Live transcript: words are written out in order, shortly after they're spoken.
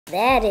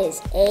That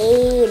is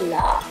a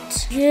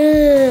lot.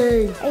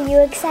 Good. Are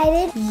you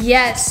excited?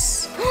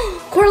 Yes.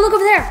 Cora, look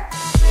over there.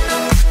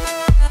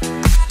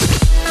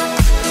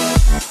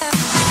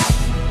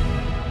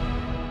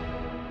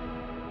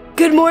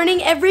 Good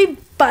morning,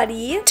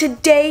 everybody.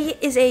 Today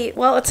is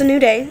it's a new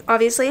day,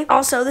 obviously.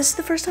 Also, this is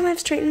the first time I've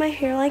straightened my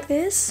hair like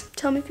this.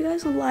 Tell me if you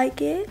guys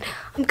like it.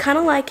 I'm kind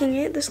of liking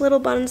it. This little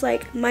bun's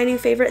like my new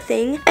favorite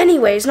thing.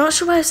 Anyways, not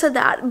sure why I said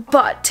that,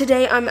 but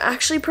today I'm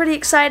actually pretty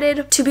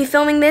excited to be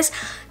filming this.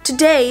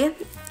 Today,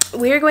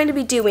 we are going to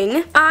be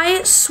doing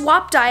I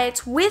Swap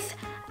Diets with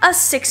a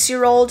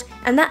 6-year-old,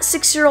 and that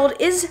 6-year-old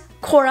is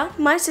Cora,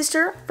 my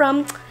sister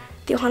from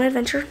the Ohana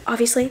Adventure,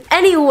 obviously.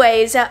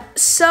 Anyways,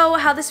 so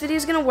how this video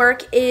is gonna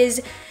work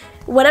is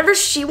whatever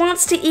she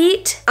wants to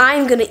eat,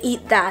 I'm gonna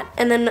eat that.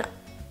 And then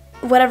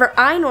whatever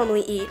I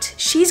normally eat,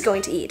 she's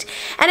going to eat.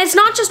 And it's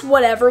not just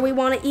whatever we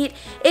wanna eat,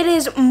 it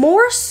is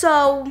more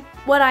so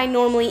what I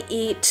normally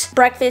eat,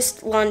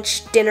 breakfast,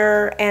 lunch,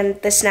 dinner,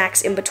 and the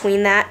snacks in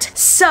between that.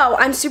 So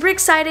I'm super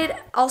excited,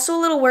 also a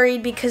little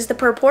worried because the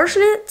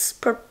proportions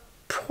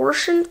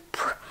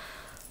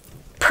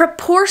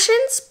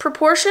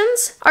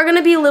are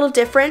gonna be a little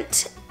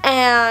different,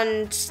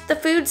 and the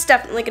food's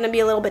definitely gonna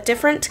be a little bit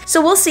different.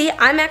 So we'll see.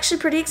 I'm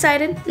actually pretty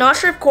excited. Not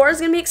sure if Cora's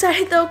gonna be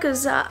excited though,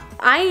 because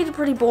I eat a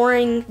pretty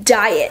boring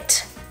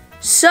diet.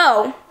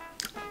 So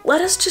let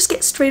us just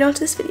get straight onto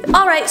this video.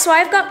 All right, so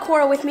I've got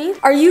Cora with me.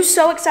 Are you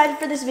so excited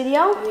for this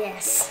video?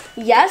 Yes.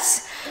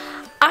 Yes?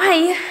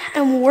 I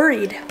am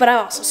worried, but I'm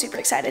also super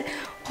excited.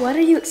 What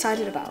are you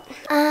excited about?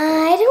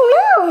 I don't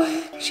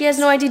know. She has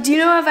no idea. Do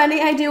you have any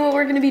idea what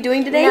we're gonna be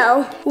doing today?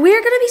 No.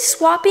 We're gonna be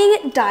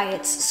swapping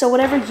diets. So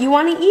whatever you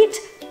wanna eat,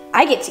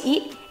 I get to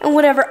eat. And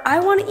whatever I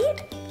wanna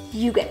eat,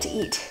 you get to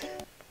eat.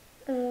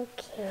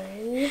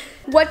 Okay.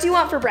 What do you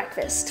want for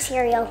breakfast?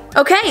 Cereal.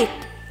 Okay.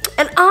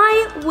 And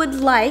I would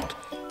like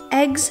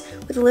eggs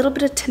with a little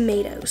bit of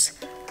tomatoes.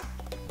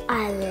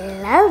 I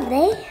love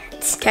that.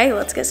 Okay,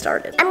 let's get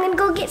started. I'm gonna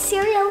go get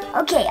cereal.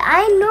 Okay,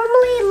 I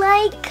normally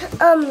like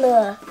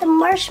the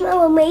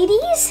marshmallow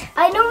mateys.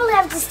 I normally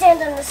have to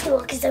stand on the stool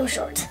because I'm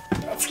short.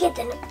 Let's get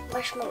the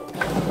marshmallow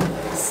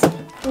mateys.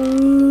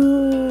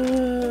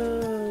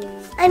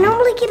 I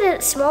normally get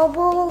a small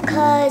bowl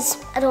because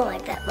I don't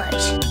like that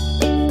much.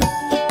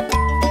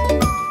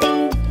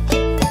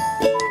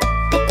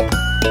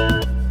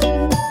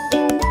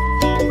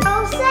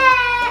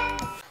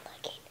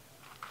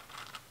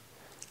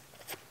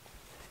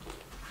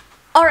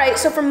 All right,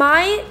 so for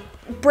my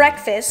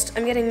breakfast,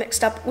 I'm getting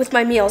mixed up with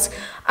my meals.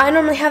 I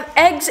normally have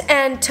eggs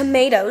and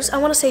tomatoes. I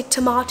want to say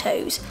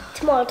tomatoes.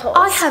 Tomatoes.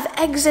 I have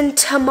eggs and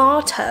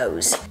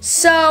tomatoes.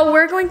 So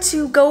we're going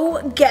to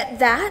go get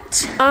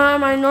that.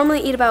 I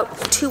normally eat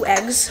about 2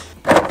 eggs.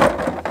 I'm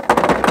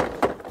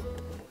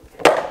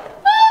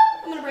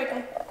gonna break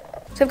them.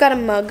 So I've got a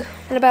mug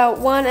and about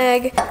 1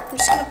 egg. I'm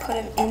just gonna put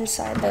him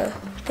inside the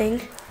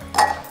thing.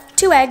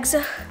 2 eggs.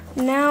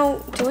 Now,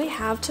 do we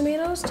have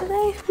tomatoes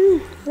today? I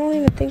don't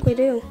even think we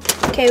do.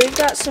 Okay, we've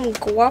got some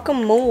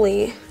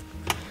guacamole.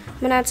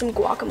 I'm gonna add some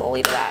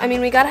guacamole to that. I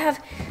mean, we gotta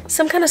have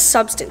some kind of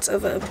substance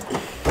of a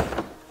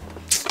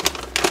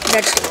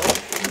vegetable.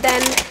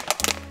 Then,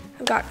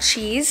 I've got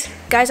cheese.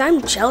 Guys,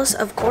 I'm jealous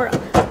of Cora.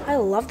 I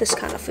love this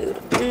kind of food.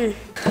 I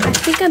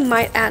think I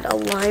might add a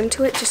lime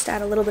to it, just to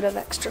add a little bit of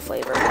extra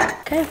flavor.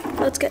 Okay,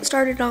 let's get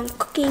started on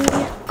cooking.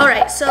 All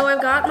right, so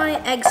I've got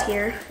my eggs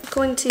here. I'm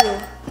going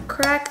to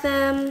crack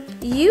them.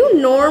 You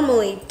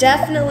normally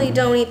definitely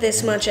don't eat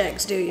this much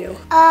eggs, do you?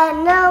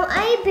 No,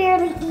 I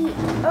barely eat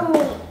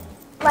only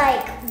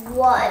like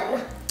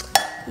 1.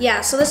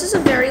 Yeah, so this is a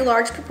very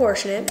large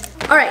proportionate.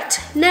 All right,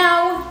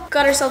 now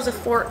got ourselves a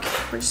fork.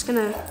 We're just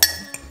gonna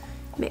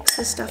mix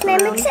this stuff around.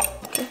 Can I mix it?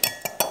 Okay.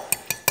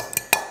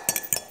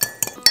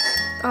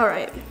 All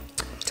right,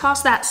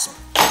 toss that spoon.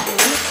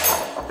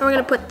 And we're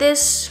gonna put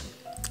this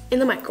in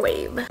the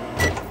microwave.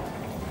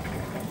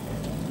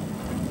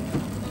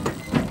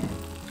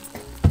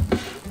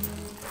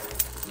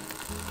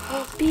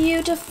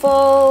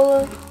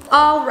 Beautiful.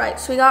 All right,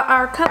 so we got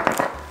our cup.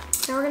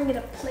 Now we're gonna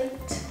get a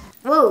plate.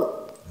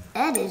 Whoa,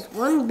 that is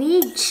one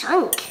big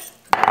chunk.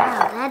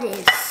 Wow, that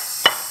is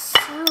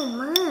so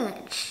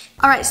much.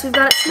 All right, so we've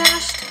got it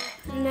smashed.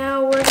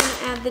 Now we're gonna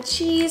add the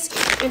cheese.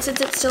 And since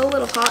it's still a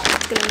little hot,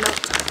 it's gonna melt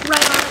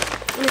right on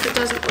it. And if it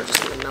doesn't, we're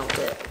just gonna melt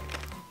it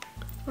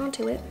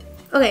onto it.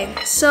 Okay,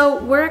 so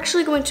we're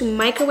actually going to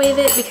microwave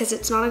it because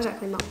it's not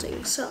exactly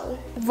melting. So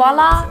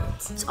voila,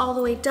 it's all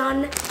the way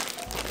done.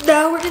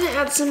 Now we're gonna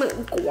add some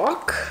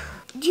guac.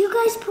 Do you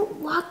guys put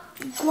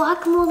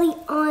guacamole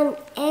on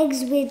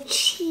eggs with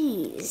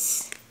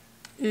cheese?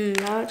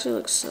 That actually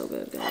looks so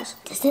good, guys.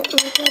 Doesn't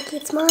look like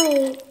it's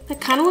mine. That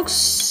kind of looks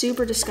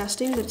super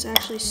disgusting, but it's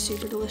actually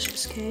super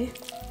delicious, okay?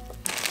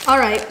 All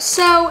right,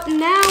 so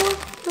now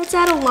let's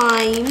add a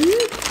lime.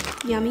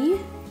 Yummy,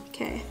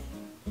 okay.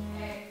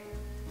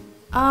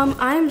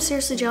 I'm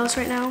seriously jealous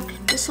right now.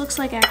 This looks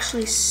like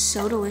actually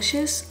so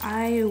delicious.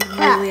 I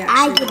really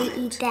I get to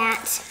eat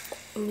that,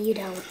 and you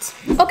don't.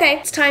 Okay,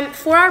 it's time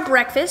for our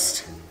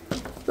breakfast.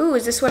 Ooh,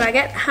 is this what I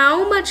get?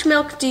 How much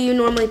milk do you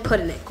normally put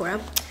in it, Cora?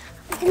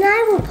 Then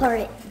I will pour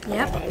it.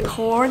 Yep,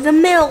 pour the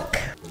milk.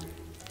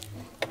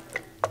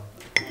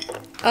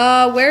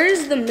 Where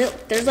is the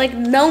milk? There's like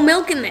no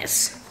milk in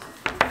this.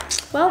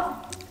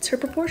 Well, it's her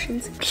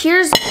proportions.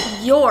 Here's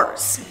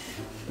yours.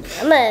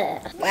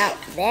 Wow,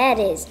 that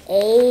is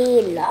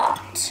a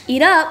lot.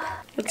 Eat up.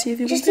 Let's see if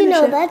you can Just so you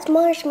know, that's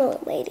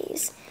marshmallow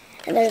ladies.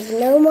 And there's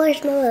no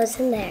marshmallows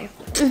in there.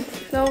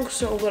 No,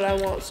 so good, I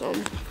want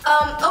some.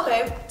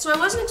 Okay, so I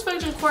wasn't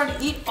expecting Cora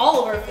to eat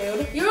all of her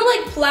food. You're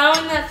like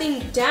plowing that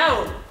thing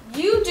down.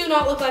 You do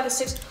not look like a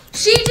 6.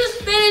 She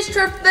just finished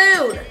her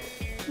food.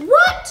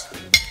 What?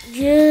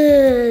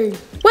 Good.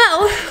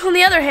 Well, on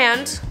the other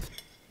hand,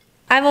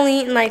 I've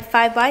only eaten like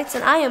 5 bites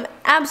and I am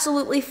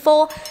absolutely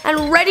full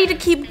and ready to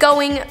keep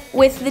going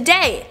with the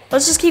day.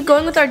 Let's just keep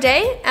going with our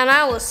day and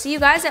I will see you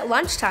guys at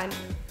lunchtime.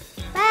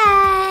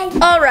 Bye.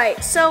 All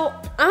right, so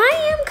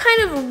I am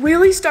kind of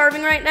really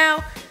starving right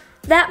now.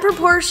 That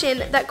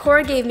proportion that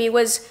Cora gave me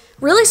was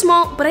really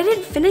small, but I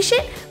didn't finish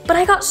it, but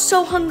I got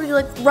so hungry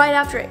like right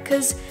after it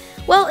because,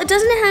 well, it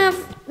doesn't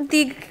have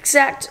the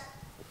exact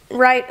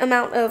right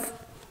amount of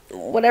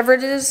whatever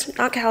it is,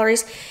 not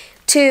calories,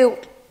 to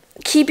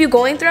keep you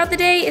going throughout the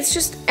day. It's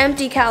just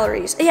empty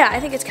calories. Yeah, I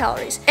think it's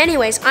calories.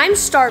 Anyways, I'm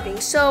starving.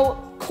 So,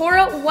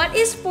 Cora, what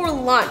is for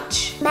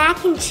lunch?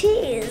 Mac and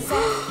cheese.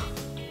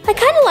 I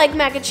kind of like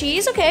mac and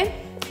cheese. Okay,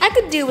 I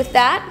could do with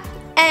that.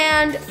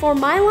 And for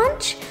my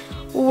lunch,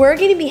 we're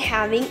gonna be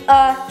having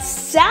a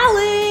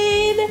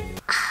salad.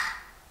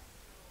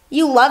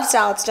 You love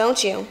salads,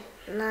 don't you?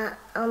 Not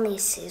only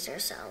Caesar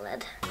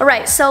salad. All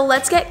right, so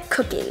let's get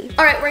cooking.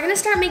 All right, we're gonna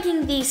start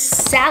making the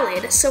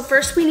salad. So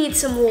first we need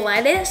some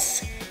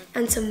lettuce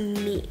and some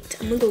meat.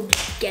 I'm gonna go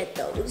get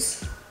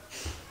those.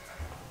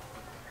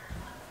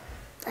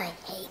 I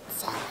hate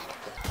salad.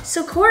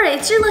 So Cora,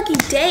 it's your lucky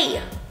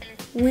day.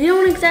 We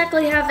don't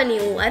exactly have any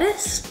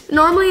lettuce.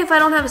 Normally if I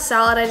don't have a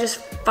salad, I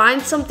just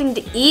find something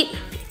to eat.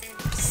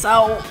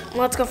 So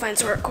let's go find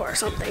some or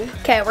something.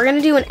 Okay, we're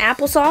gonna do an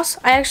applesauce.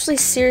 I actually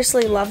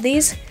seriously love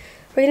these.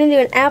 We're gonna do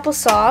an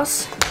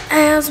applesauce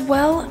as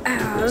well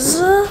as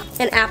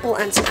an apple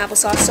and some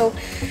applesauce. So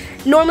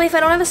normally if I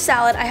don't have a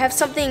salad, I have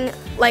something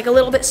like a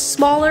little bit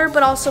smaller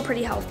but also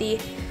pretty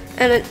healthy.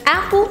 And an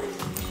apple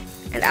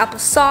and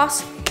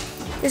applesauce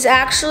is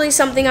actually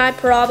something I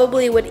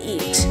probably would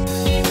eat.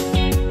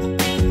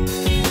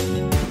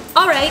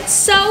 All right,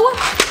 so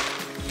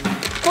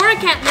Cora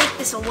can't make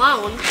this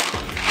alone.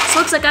 So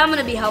looks like I'm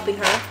gonna be helping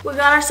her. We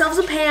got ourselves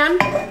a pan.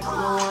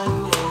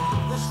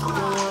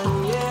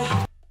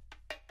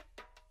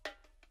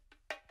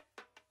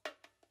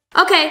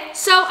 Okay,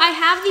 so I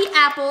have the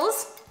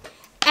apples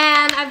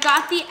and I've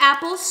got the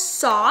apple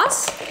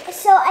sauce.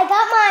 So I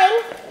got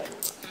mine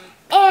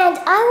and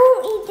I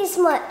won't eat this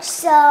much,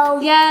 so.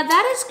 Yeah,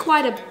 that is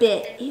quite a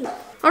bit. Ew.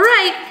 All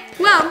right,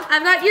 well,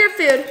 I've got your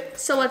food.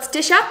 So let's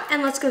dish up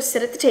and let's go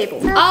sit at the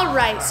table. All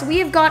right, so we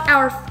have got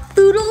our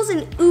foodles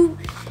and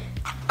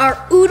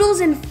oodles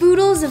and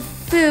foodles of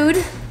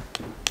food.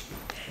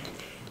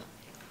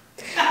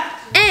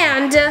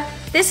 And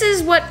this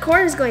is what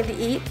Cora's going to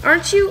eat. Are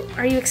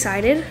you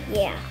excited?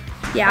 Yeah.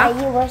 Yeah?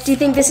 Do you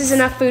think this is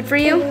enough food for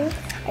you?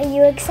 Mm-hmm. Are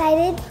you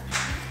excited?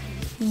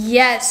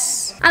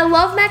 Yes. I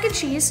love mac and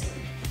cheese,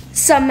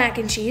 some mac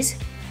and cheese.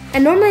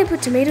 And normally I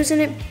put tomatoes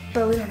in it,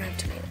 but we don't have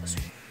tomatoes.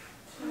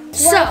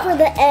 So for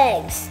the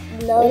eggs,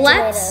 no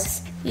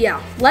tomatoes.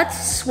 Yeah,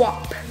 let's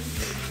swap.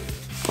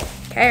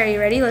 Okay, are you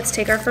ready? Let's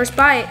take our first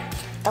bite.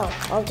 Oh,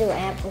 I'll do an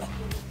apple.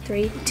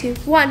 3, 2,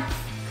 1.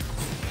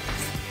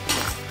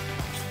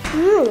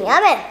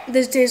 Yummy.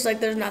 This tastes like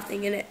there's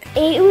nothing in it.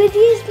 Eat with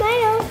your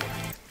smile.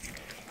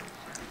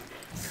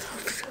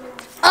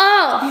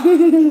 Oh,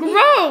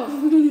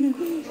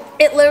 gross.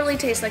 It literally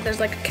tastes like there's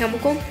like a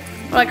chemical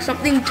or like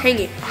something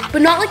tangy,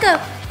 but not like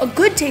a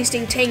good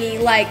tasting tangy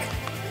like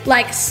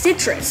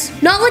citrus.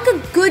 Not like a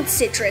good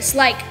citrus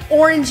like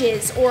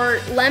oranges or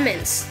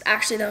lemons.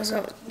 Actually, those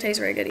don't taste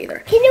very good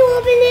either. Can you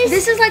open this?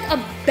 This is like a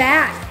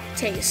bad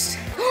taste.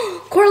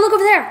 Cora, look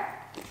over there.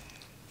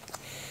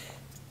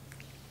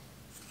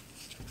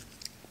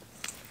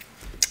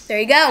 There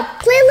you go.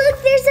 Clay,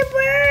 look, there's a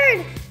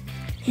bird.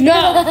 No.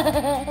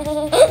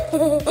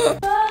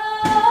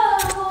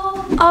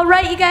 All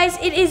right, you guys,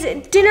 it is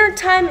dinner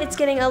time. It's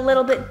getting a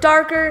little bit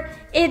darker.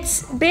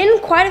 It's been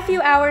quite a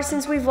few hours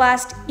since we've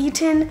last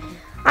eaten.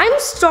 I'm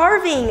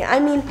starving. I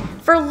mean,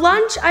 for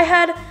lunch, I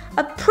had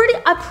a pretty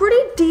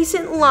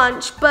decent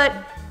lunch, but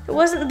it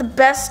wasn't the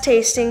best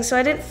tasting, so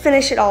I didn't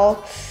finish it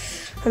all.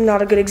 I'm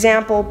not a good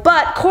example.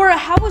 But Cora,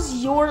 how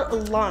was your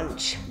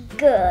lunch?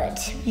 Good.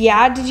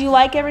 Yeah, did you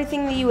like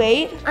everything that you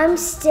ate? I'm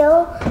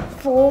still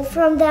full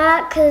from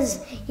that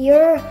because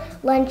your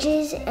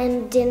lunches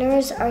and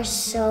dinners are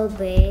so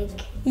big.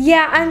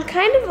 Yeah, I'm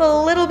kind of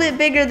a little bit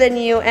bigger than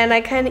you and I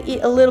kind of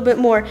eat a little bit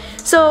more.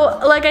 So,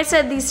 like I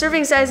said, these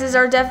serving sizes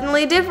are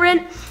definitely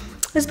different,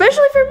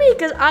 especially for me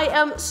because I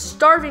am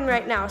starving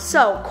right now.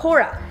 So,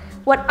 Cora,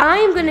 what I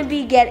am going to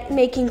be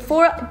making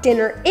for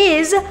dinner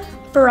is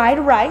fried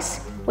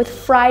rice with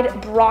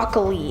fried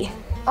broccoli.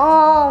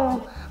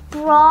 Oh,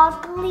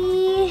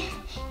 broccoli.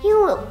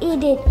 You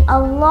eat it a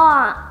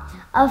lot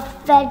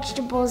of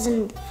vegetables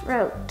and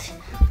fruit.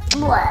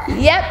 Blah.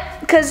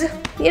 Yep, because,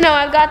 you know,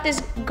 I've got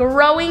this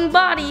growing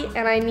body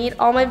and I need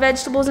all my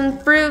vegetables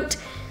and fruit.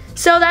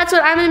 So that's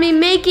what I'm gonna be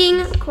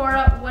making.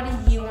 Cora, what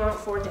do you want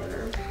for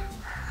dinner?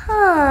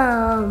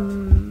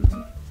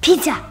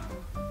 Pizza.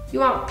 You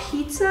want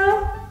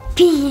pizza?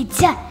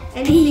 Pizza.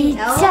 Anything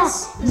Pizza.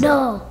 else?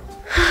 No.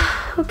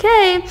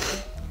 Okay,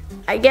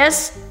 I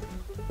guess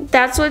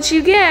that's what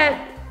you get.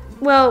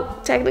 Well,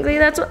 technically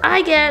that's what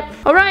I get.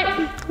 All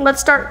right, let's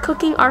start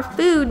cooking our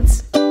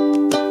foods.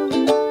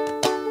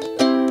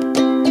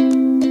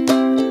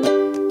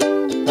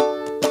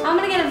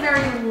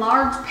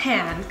 Large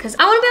pan because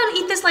I want to be able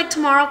to eat this like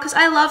tomorrow because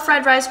I love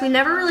fried rice. We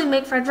never really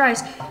make fried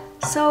rice.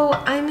 So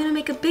I'm gonna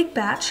make a big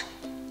batch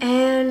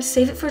and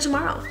save it for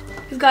tomorrow.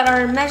 We've got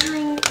our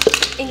measuring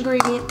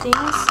ingredient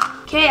things.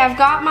 Okay, I've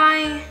got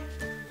my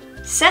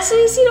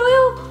sesame seed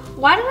oil.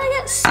 Why did I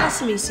get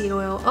sesame seed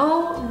oil?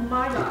 Oh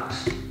my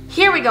gosh.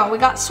 Here we go, we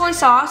got soy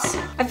sauce.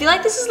 I feel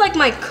like this is like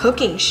my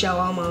cooking show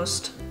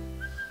almost.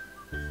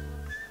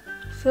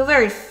 Feel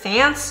very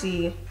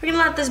fancy. We're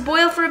gonna let this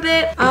boil for a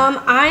bit.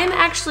 I'm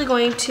actually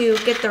going to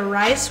get the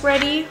rice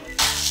ready.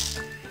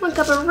 1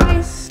 cup of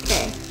rice.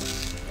 Okay,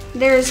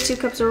 there's 2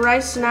 cups of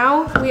rice.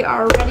 Now we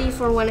are ready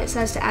for when it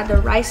says to add the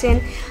rice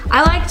in.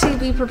 I like to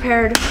be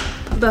prepared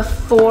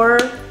before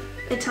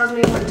it tells me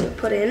what to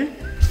put in,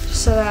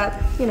 so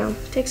that, you know,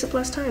 it takes up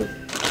less time.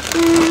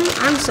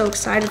 I'm so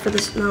excited for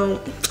this. No,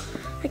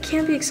 I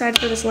can't be excited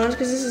for this lunch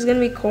because this is gonna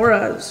be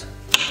Cora's.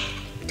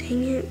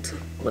 Dang it.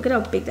 Look at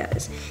how big that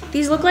is.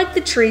 These look like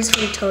the trees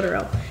from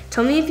Totoro.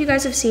 Tell me if you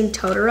guys have seen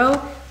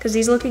Totoro, because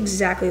these look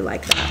exactly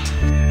like that.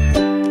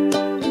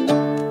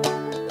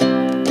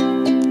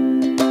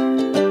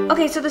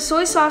 Okay, so the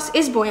soy sauce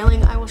is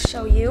boiling. I will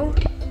show you.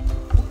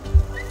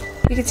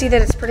 You can see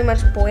that it's pretty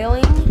much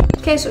boiling.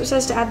 Okay, so it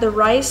says to add the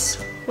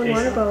rice. When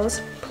water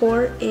boils,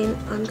 pour in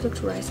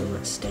uncooked rice and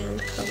let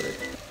stand covered.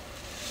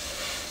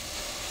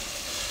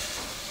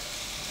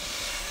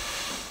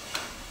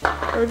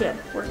 We're good,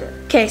 we're good.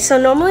 Okay, so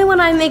normally when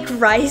I make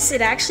rice,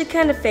 it actually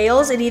kind of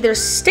fails. It either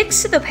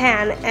sticks to the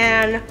pan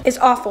and is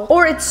awful,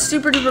 or it's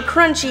super duper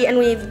crunchy and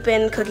we've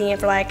been cooking it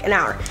for like an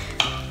hour.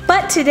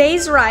 But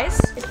today's rice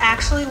is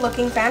actually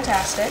looking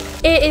fantastic.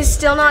 It is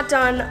still not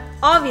done,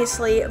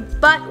 obviously,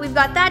 but we've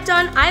got that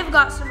done. I've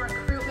got some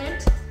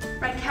recruitment.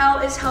 Raquel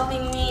is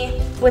helping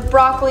me with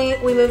broccoli.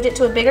 We moved it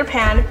to a bigger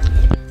pan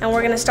and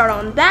we're gonna start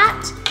on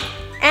that.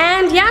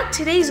 And yeah,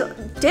 today's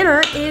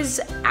dinner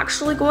is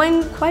actually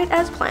going quite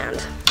as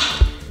planned.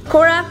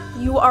 Cora,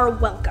 you are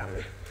welcome.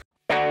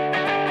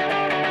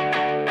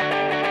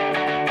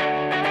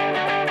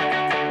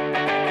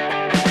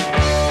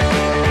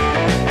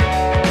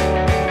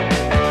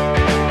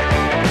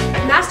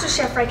 Master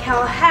Chef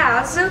Raquel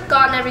has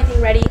gotten everything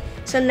ready.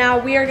 So now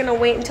we are gonna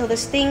wait until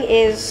this thing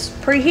is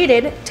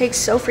preheated. It takes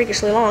so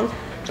freakishly long,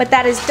 but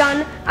that is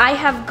done. I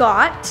have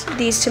got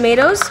these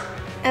tomatoes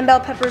and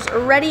bell peppers are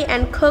ready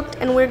and cooked,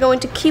 and we're going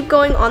to keep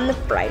going on the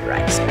fried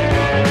rice.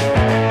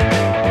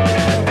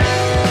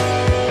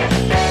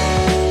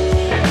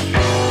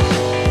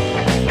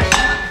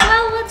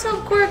 Well, let's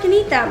hope Cora can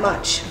eat that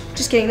much.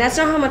 Just kidding, that's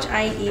not how much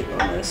I eat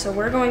normally, so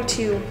we're going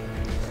to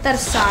put that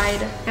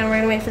aside, and we're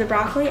gonna wait for the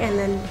broccoli, and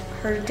then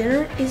her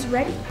dinner is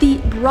ready. The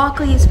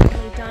broccoli is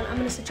finally done. I'm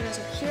gonna sit you guys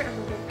over here, and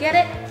we'll go get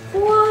it.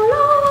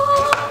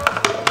 Voila!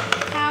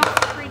 How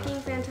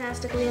freaking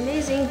fantastically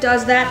amazing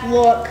does that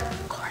look?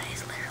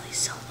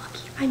 So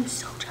lucky. I'm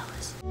so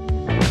jealous.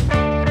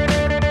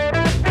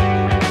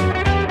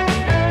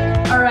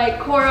 All right,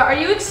 Cora, are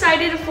you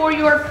excited for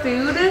your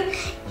food?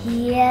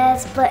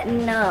 Yes, but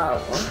no.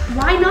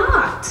 Why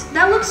not?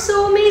 That looks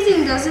so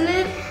amazing, doesn't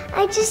it?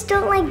 I just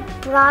don't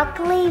like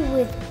broccoli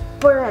with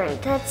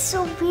burnt. That's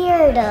so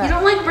weird. You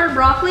don't like burnt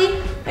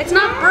broccoli? It's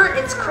not burnt,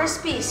 it's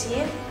crispy,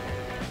 see?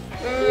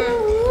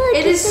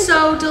 It is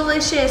so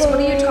delicious. What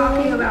are you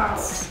talking about?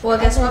 Well,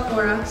 guess what,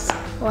 Cora?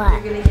 What?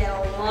 You're gonna get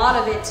a lot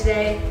of it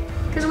today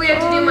because we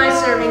have to do my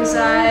serving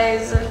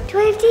size. Do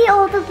I have to eat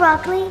all the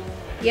broccoli?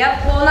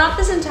 Yep, well, not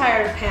this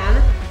entire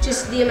pan,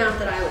 just the amount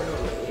that I would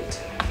normally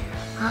eat.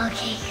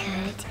 Okay,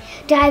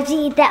 good. Do I have to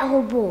eat that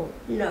whole bowl?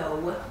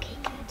 No. Okay,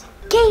 good.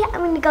 Okay,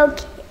 I'm gonna go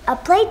get a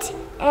plate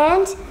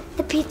and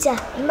the pizza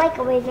and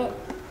microwave it.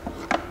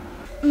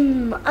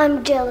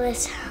 I'm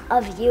jealous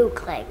of you,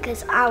 Clay,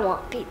 because I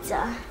want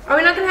pizza. Are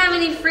we not gonna have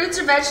any fruits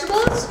or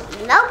vegetables?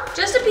 Nope.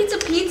 Just a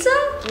pizza?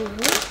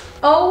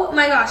 Oh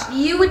my gosh,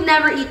 you would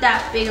never eat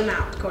that big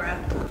amount, Cora.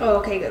 Oh,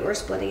 okay, good, we're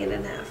splitting it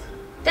in half.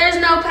 There's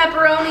no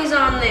pepperonis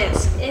on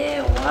this.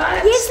 Ew,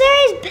 what? Yes, there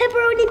is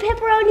pepperoni,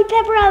 pepperoni,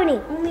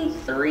 pepperoni. Only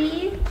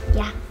 3?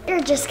 Yeah, you're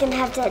just gonna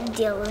have to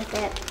deal with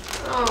it.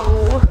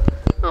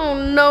 Oh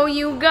no,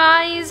 you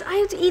guys. I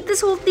have to eat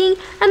this whole thing,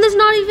 and there's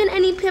not even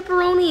any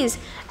pepperonis.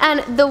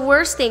 And the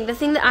worst thing, the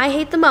thing that I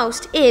hate the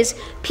most, is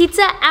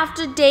pizza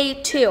after day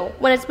 2,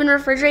 when it's been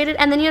refrigerated,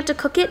 and then you have to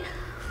cook it.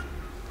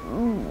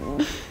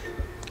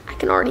 I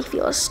can already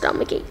feel a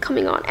stomachache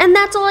coming on, and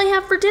that's all I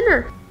have for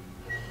dinner.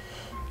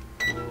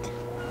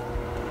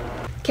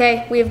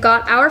 Okay, we've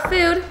got our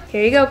food.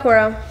 Here you go,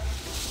 Cora.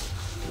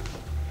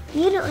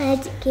 You don't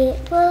have to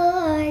get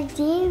bored.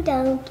 You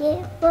don't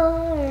get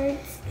bored.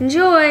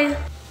 Enjoy.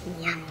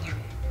 Yum,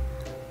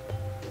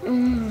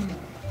 yum.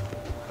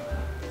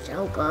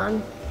 So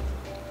good.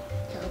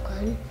 So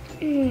good.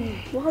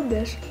 Love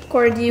this.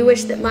 Cora, do you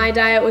wish that my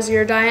diet was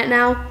your diet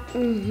now?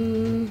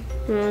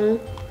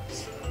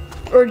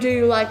 Or do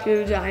you like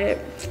your diet?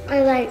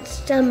 I like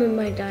some of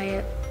my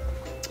diet.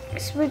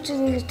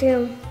 Switching these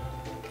two.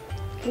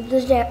 Keep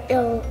this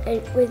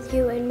with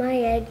you and my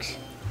eggs.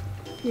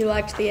 You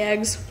liked the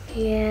eggs?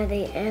 Yeah,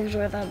 the eggs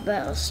were the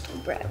best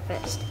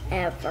breakfast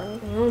ever.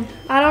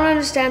 I don't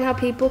understand how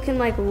people can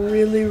like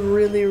really,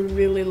 really,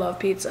 really love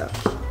pizza.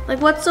 Like,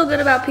 what's so good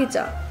about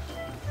pizza?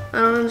 I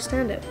don't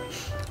understand it.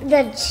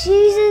 The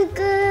cheese is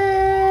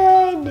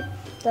good.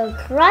 The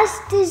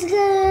crust is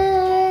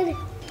good.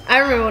 I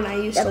remember when I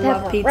used to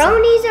love pizza. The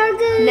pepperonis are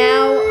good.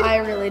 Now I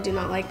really do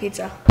not like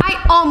pizza.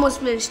 I almost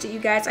finished it, you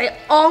guys. I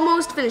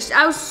almost finished it.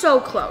 I was so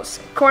close.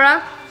 Cora,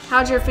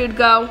 how'd your food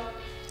go?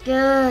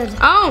 Good.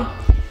 Oh,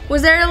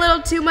 was there a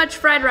little too much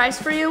fried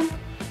rice for you?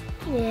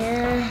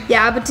 Yeah.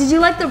 Yeah, but did you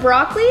like the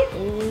broccoli?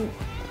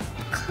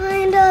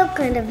 Kind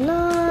of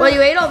not. Well,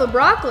 you ate all the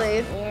broccoli.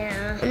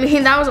 Yeah. I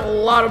mean, that was a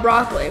lot of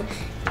broccoli.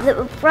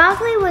 The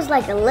broccoli was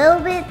like a little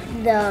bit.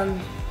 The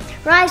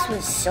rice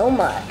was so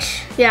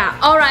much. Yeah,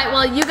 all right,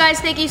 well, you guys,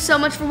 thank you so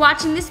much for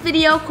watching this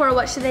video. Cora,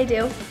 what should they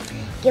do?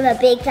 Give a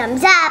big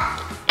thumbs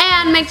up.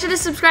 And make sure to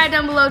subscribe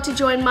down below to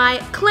join my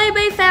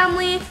Klailea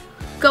family.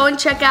 Go and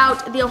check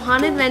out the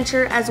Ohana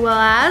Adventure as well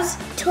as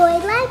Toy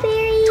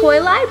Library.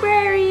 Toy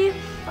Library.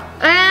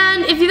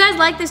 And if you guys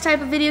like this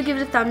type of video, give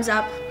it a thumbs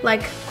up,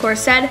 like Cora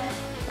said,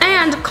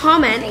 and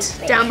comment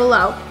down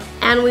below.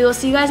 And we will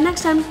see you guys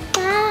next time.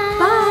 Bye.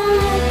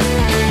 Bye.